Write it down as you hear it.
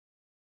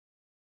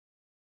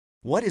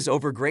What is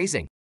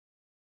overgrazing?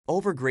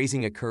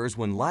 Overgrazing occurs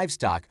when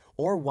livestock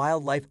or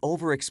wildlife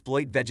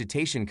overexploit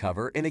vegetation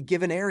cover in a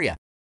given area.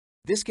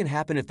 This can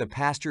happen if the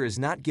pasture is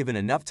not given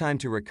enough time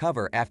to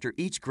recover after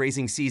each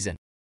grazing season.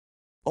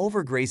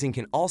 Overgrazing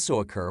can also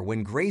occur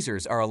when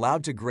grazers are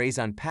allowed to graze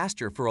on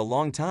pasture for a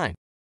long time.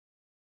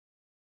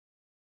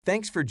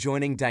 Thanks for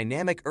joining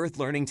Dynamic Earth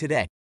Learning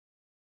today.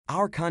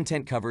 Our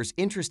content covers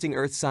interesting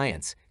earth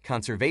science,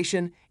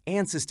 conservation,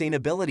 and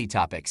sustainability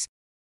topics.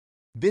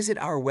 Visit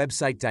our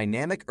website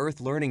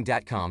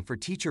dynamicearthlearning.com for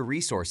teacher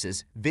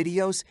resources,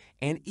 videos,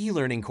 and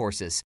e-learning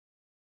courses.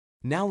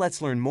 Now let's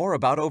learn more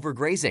about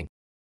overgrazing.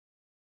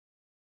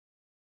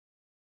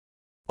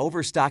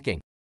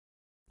 Overstocking.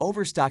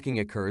 Overstocking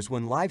occurs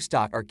when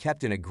livestock are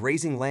kept in a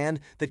grazing land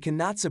that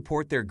cannot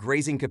support their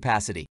grazing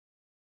capacity.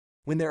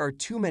 When there are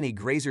too many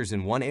grazers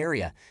in one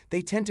area,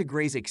 they tend to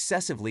graze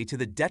excessively to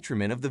the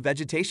detriment of the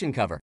vegetation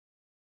cover.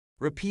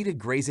 Repeated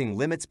grazing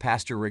limits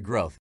pasture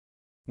regrowth.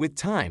 With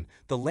time,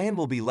 the land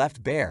will be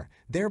left bare,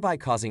 thereby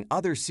causing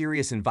other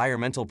serious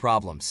environmental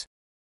problems.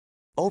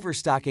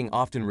 Overstocking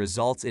often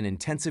results in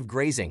intensive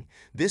grazing.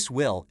 This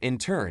will, in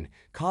turn,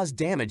 cause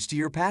damage to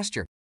your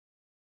pasture.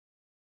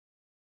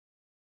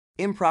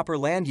 Improper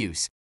land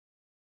use.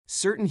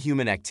 Certain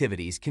human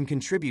activities can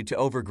contribute to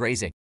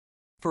overgrazing.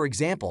 For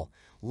example,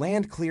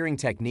 land clearing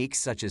techniques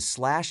such as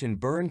slash and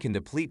burn can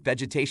deplete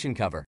vegetation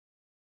cover.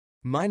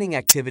 Mining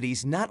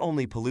activities not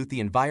only pollute the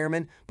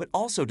environment but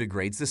also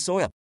degrades the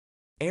soil.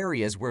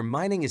 Areas where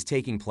mining is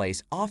taking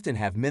place often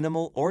have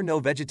minimal or no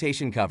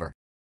vegetation cover.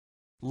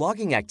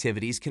 Logging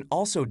activities can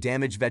also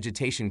damage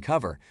vegetation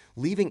cover,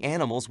 leaving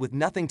animals with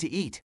nothing to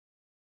eat.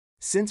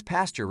 Since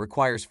pasture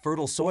requires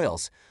fertile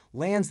soils,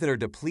 lands that are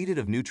depleted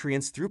of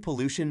nutrients through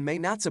pollution may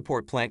not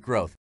support plant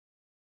growth.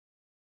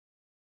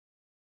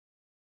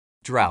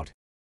 Drought.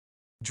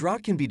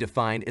 Drought can be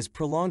defined as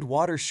prolonged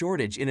water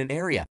shortage in an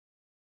area.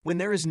 When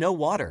there is no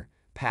water,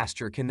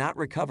 pasture cannot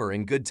recover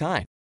in good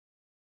time.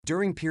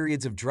 During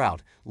periods of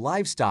drought,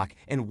 livestock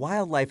and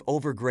wildlife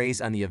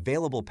overgraze on the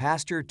available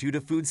pasture due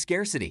to food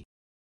scarcity.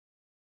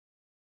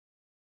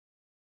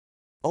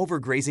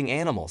 Overgrazing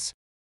animals.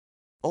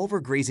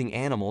 Overgrazing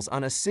animals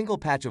on a single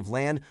patch of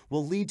land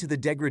will lead to the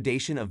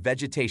degradation of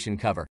vegetation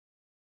cover.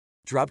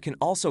 Drought can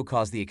also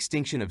cause the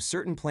extinction of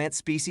certain plant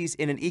species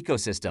in an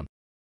ecosystem.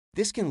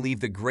 This can leave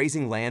the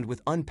grazing land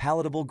with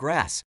unpalatable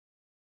grass.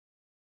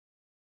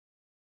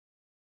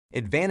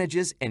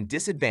 Advantages and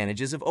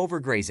disadvantages of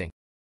overgrazing.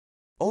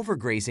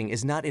 Overgrazing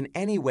is not in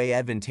any way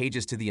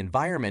advantageous to the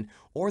environment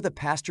or the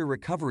pasture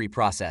recovery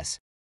process.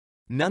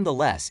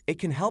 Nonetheless, it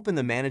can help in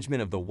the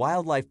management of the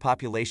wildlife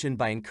population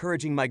by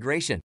encouraging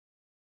migration.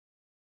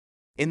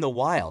 In the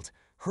wild,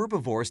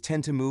 herbivores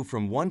tend to move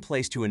from one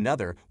place to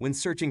another when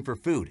searching for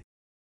food.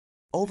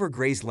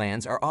 Overgrazed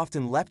lands are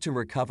often left to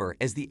recover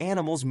as the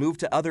animals move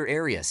to other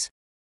areas.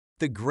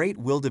 The Great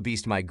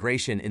Wildebeest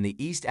Migration in the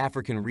East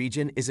African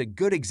region is a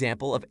good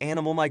example of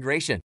animal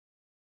migration.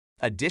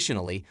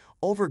 Additionally,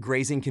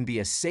 overgrazing can be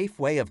a safe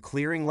way of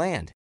clearing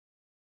land.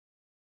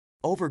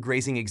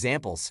 Overgrazing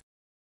examples.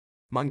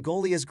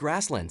 Mongolia's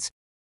grasslands.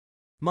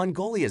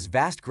 Mongolia's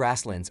vast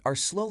grasslands are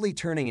slowly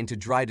turning into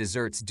dry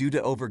deserts due to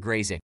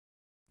overgrazing.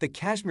 The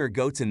Kashmir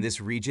goats in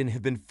this region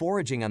have been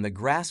foraging on the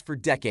grass for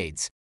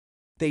decades.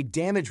 They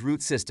damage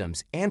root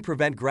systems and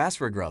prevent grass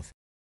regrowth.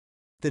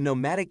 The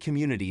nomadic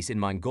communities in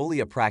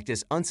Mongolia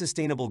practice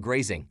unsustainable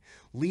grazing,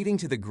 leading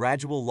to the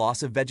gradual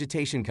loss of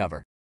vegetation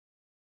cover.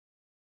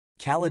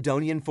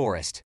 Caledonian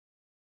Forest.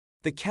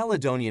 The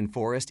Caledonian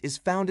Forest is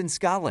found in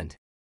Scotland.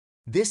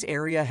 This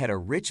area had a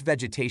rich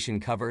vegetation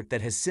cover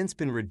that has since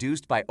been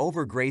reduced by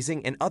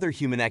overgrazing and other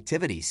human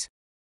activities.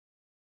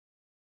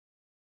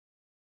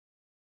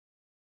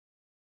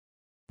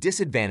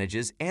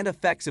 Disadvantages and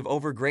effects of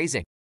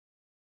overgrazing.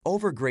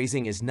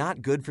 Overgrazing is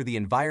not good for the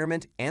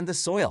environment and the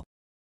soil.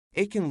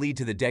 It can lead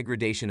to the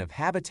degradation of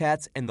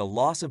habitats and the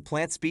loss of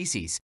plant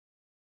species.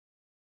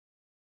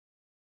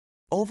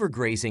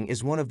 Overgrazing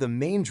is one of the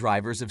main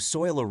drivers of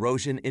soil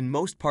erosion in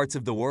most parts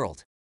of the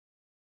world.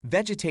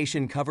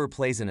 Vegetation cover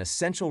plays an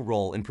essential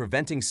role in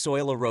preventing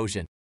soil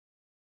erosion.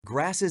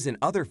 Grasses and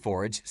other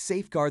forage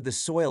safeguard the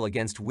soil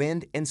against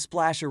wind and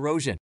splash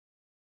erosion.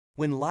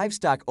 When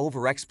livestock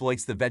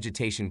overexploits the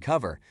vegetation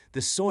cover,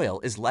 the soil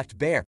is left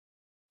bare.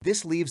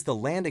 This leaves the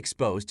land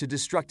exposed to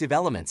destructive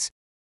elements.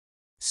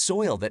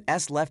 Soil that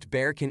is left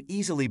bare can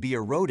easily be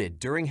eroded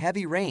during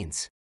heavy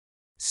rains.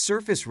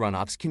 Surface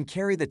runoffs can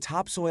carry the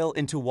topsoil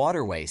into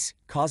waterways,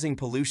 causing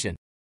pollution.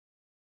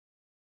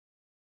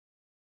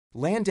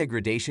 Land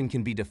degradation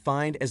can be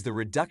defined as the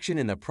reduction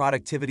in the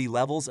productivity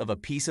levels of a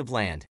piece of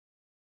land.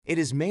 It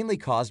is mainly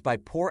caused by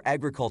poor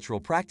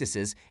agricultural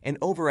practices and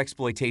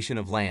overexploitation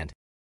of land.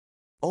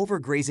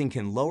 Overgrazing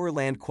can lower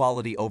land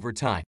quality over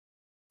time.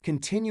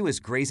 Continuous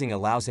grazing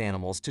allows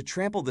animals to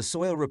trample the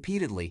soil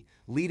repeatedly,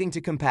 leading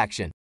to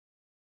compaction.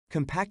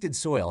 Compacted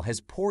soil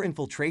has poor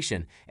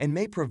infiltration and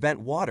may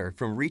prevent water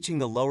from reaching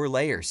the lower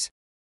layers.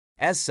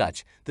 As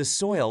such, the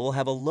soil will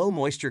have a low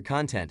moisture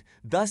content,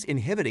 thus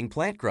inhibiting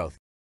plant growth.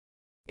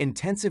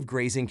 Intensive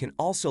grazing can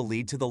also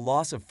lead to the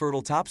loss of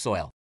fertile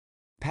topsoil.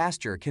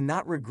 Pasture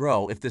cannot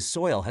regrow if the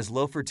soil has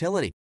low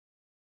fertility.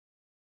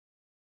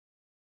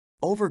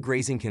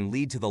 Overgrazing can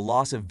lead to the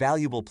loss of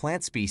valuable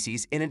plant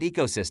species in an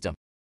ecosystem.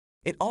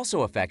 It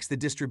also affects the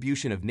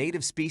distribution of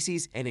native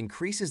species and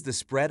increases the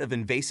spread of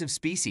invasive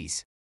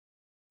species.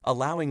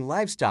 Allowing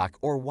livestock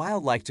or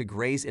wildlife to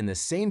graze in the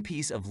same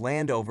piece of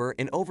land over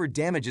and over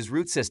damages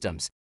root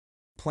systems.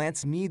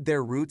 Plants need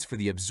their roots for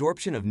the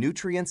absorption of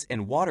nutrients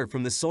and water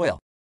from the soil.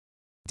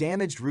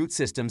 Damaged root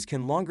systems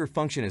can longer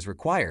function as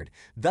required,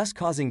 thus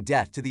causing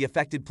death to the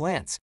affected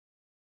plants.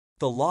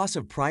 The loss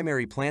of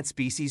primary plant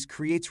species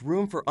creates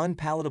room for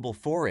unpalatable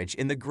forage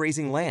in the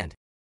grazing land.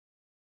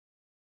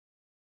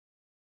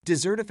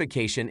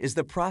 Desertification is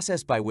the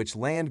process by which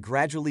land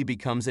gradually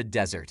becomes a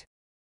desert.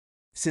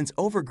 Since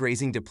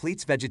overgrazing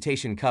depletes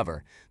vegetation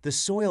cover, the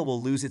soil will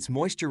lose its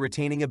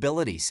moisture-retaining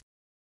abilities.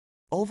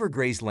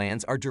 Overgrazed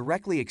lands are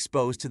directly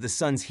exposed to the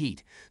sun's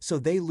heat, so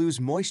they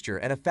lose moisture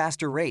at a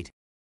faster rate.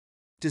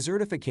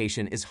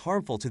 Desertification is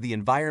harmful to the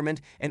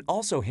environment and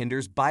also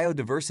hinders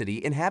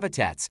biodiversity in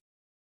habitats.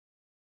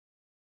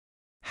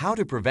 How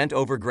to prevent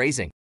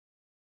overgrazing?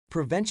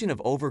 Prevention of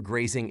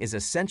overgrazing is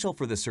essential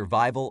for the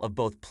survival of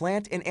both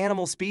plant and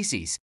animal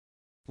species.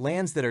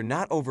 Lands that are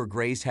not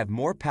overgrazed have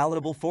more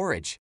palatable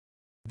forage.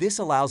 This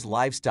allows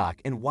livestock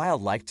and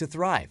wildlife to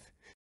thrive.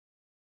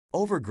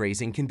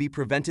 Overgrazing can be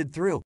prevented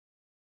through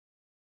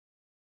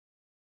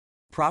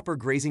proper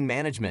grazing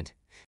management.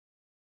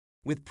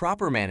 With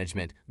proper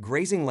management,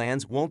 grazing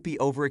lands won't be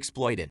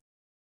overexploited.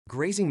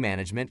 Grazing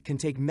management can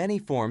take many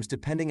forms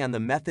depending on the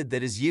method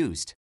that is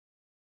used.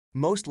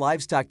 Most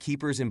livestock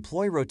keepers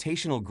employ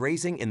rotational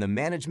grazing in the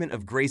management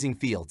of grazing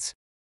fields.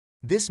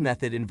 This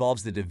method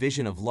involves the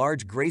division of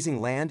large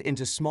grazing land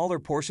into smaller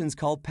portions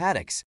called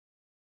paddocks.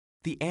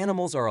 The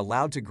animals are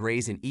allowed to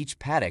graze in each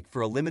paddock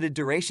for a limited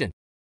duration.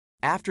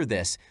 After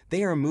this,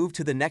 they are moved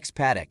to the next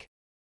paddock.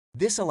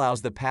 This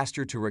allows the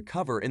pasture to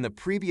recover in the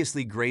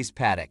previously grazed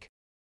paddock.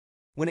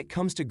 When it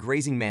comes to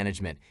grazing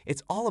management,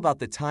 it's all about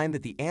the time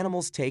that the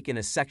animals take in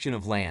a section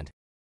of land.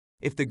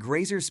 If the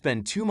grazers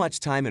spend too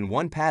much time in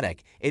one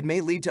paddock, it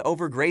may lead to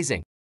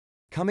overgrazing.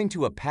 Coming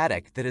to a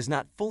paddock that is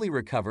not fully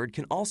recovered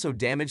can also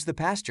damage the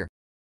pasture.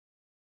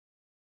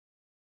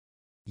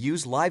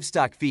 Use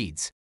livestock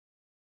feeds.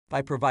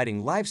 By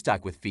providing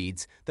livestock with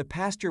feeds, the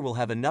pasture will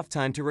have enough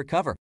time to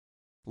recover.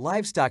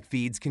 Livestock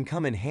feeds can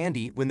come in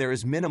handy when there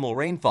is minimal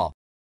rainfall.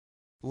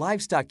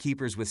 Livestock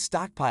keepers with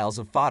stockpiles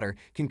of fodder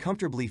can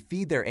comfortably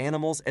feed their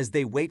animals as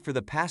they wait for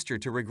the pasture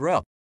to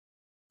regrow.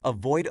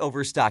 Avoid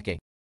overstocking.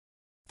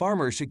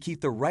 Farmers should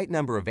keep the right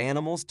number of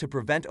animals to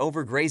prevent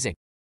overgrazing.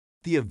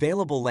 The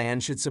available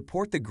land should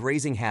support the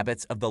grazing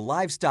habits of the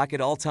livestock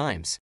at all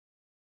times.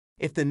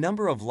 If the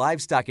number of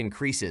livestock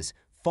increases,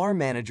 farm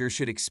managers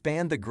should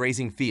expand the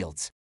grazing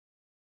fields.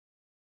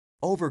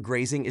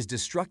 Overgrazing is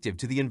destructive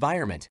to the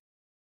environment.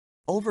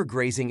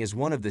 Overgrazing is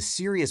one of the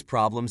serious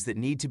problems that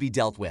need to be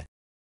dealt with.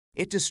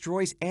 It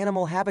destroys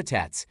animal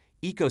habitats,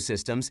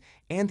 ecosystems,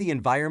 and the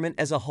environment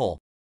as a whole.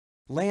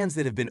 Lands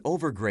that have been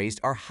overgrazed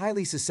are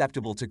highly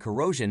susceptible to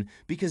corrosion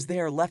because they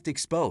are left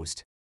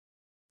exposed.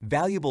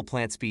 Valuable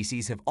plant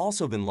species have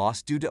also been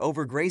lost due to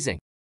overgrazing.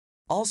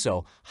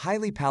 Also,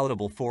 highly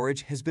palatable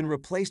forage has been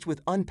replaced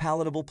with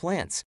unpalatable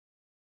plants.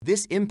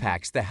 This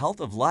impacts the health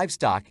of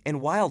livestock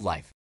and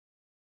wildlife.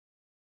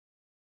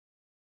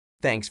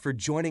 Thanks for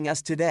joining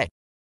us today.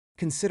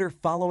 Consider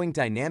following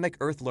Dynamic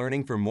Earth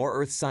Learning for more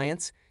earth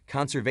science,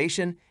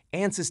 conservation,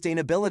 and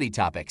sustainability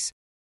topics.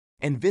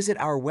 And visit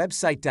our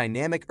website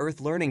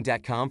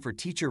dynamicearthlearning.com for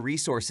teacher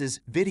resources,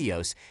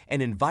 videos,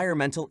 and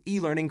environmental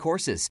e-learning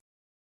courses.